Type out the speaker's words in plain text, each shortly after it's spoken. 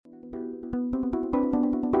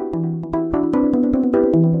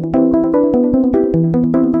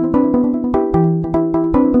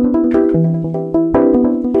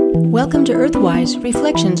Welcome to Earthwise,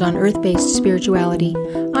 Reflections on Earth-Based Spirituality.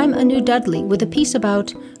 I'm Anu Dudley with a piece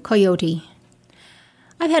about coyote.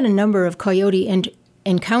 I've had a number of coyote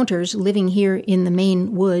encounters living here in the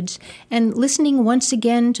Maine woods, and listening once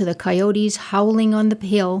again to the coyotes howling on the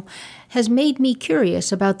hill has made me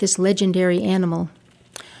curious about this legendary animal.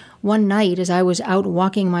 One night, as I was out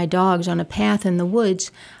walking my dogs on a path in the woods,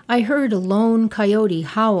 I heard a lone coyote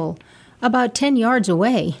howl about 10 yards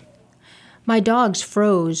away. My dogs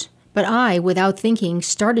froze, but I, without thinking,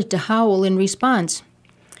 started to howl in response.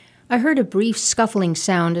 I heard a brief scuffling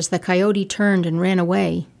sound as the coyote turned and ran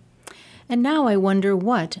away. And now I wonder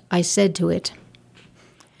what I said to it.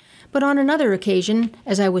 But on another occasion,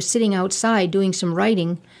 as I was sitting outside doing some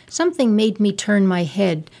writing, something made me turn my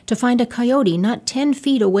head to find a coyote not 10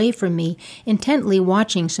 feet away from me, intently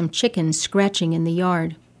watching some chickens scratching in the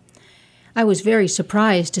yard. I was very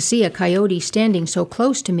surprised to see a coyote standing so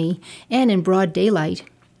close to me and in broad daylight.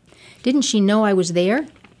 Didn't she know I was there?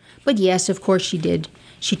 But yes, of course she did.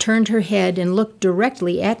 She turned her head and looked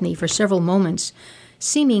directly at me for several moments,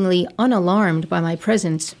 seemingly unalarmed by my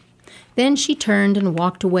presence. Then she turned and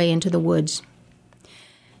walked away into the woods.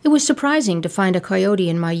 It was surprising to find a coyote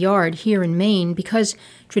in my yard here in Maine because,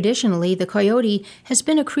 traditionally, the coyote has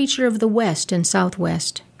been a creature of the West and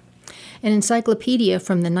Southwest. An encyclopedia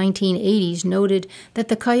from the 1980s noted that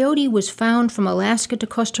the coyote was found from Alaska to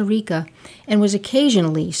Costa Rica and was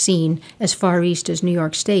occasionally seen as far east as New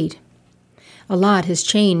York State. A lot has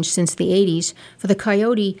changed since the 80s, for the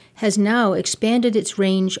coyote has now expanded its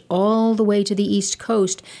range all the way to the East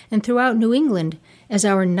Coast and throughout New England, as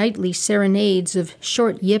our nightly serenades of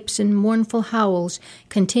short yips and mournful howls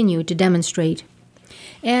continue to demonstrate.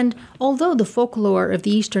 And although the folklore of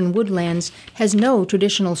the eastern woodlands has no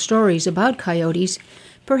traditional stories about coyotes,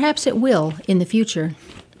 perhaps it will in the future.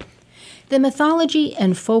 The mythology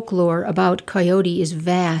and folklore about coyote is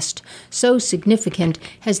vast. So significant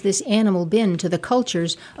has this animal been to the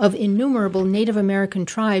cultures of innumerable Native American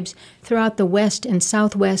tribes throughout the West and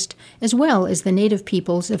Southwest, as well as the native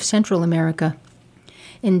peoples of Central America.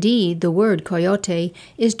 Indeed, the word coyote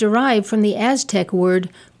is derived from the Aztec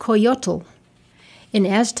word coyotl. In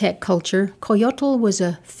Aztec culture, coyotl was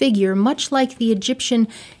a figure much like the Egyptian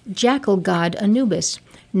jackal god Anubis,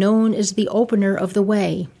 known as the opener of the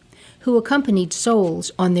way, who accompanied souls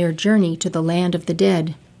on their journey to the land of the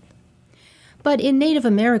dead. But in Native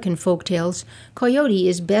American folktales, coyote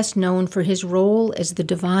is best known for his role as the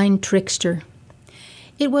divine trickster.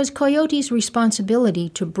 It was coyote's responsibility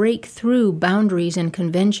to break through boundaries and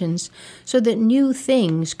conventions so that new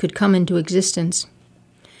things could come into existence.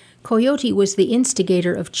 Coyote was the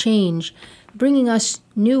instigator of change, bringing us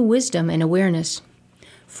new wisdom and awareness.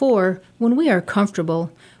 For when we are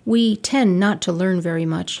comfortable, we tend not to learn very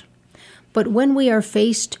much. But when we are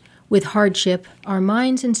faced with hardship, our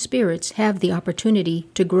minds and spirits have the opportunity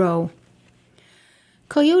to grow.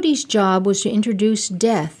 Coyote's job was to introduce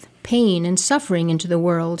death, pain, and suffering into the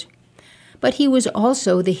world. But he was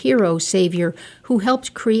also the hero savior who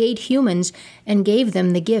helped create humans and gave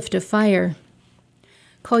them the gift of fire.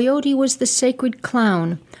 Coyote was the sacred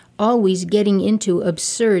clown, always getting into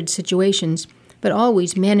absurd situations, but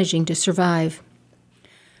always managing to survive.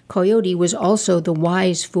 Coyote was also the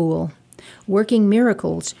wise fool, working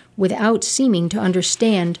miracles without seeming to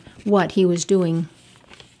understand what he was doing.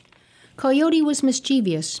 Coyote was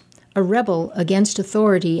mischievous, a rebel against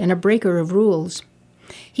authority and a breaker of rules.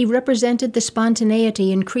 He represented the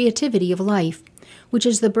spontaneity and creativity of life, which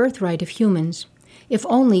is the birthright of humans. If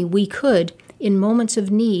only we could, in moments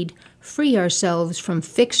of need, free ourselves from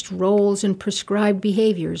fixed roles and prescribed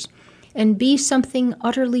behaviors, and be something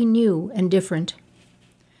utterly new and different.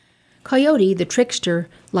 Coyote, the trickster,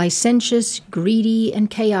 licentious, greedy, and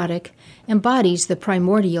chaotic, embodies the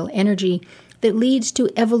primordial energy that leads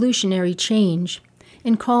to evolutionary change,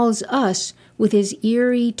 and calls us, with his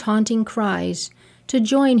eerie, taunting cries, to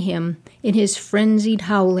join him in his frenzied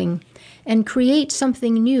howling, and create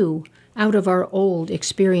something new out of our old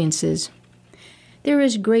experiences. There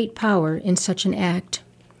is great power in such an act.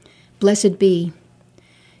 Blessed be.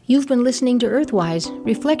 You've been listening to Earthwise,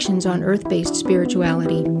 Reflections on Earth-Based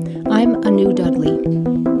Spirituality. I'm Anu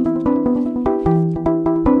Dudley.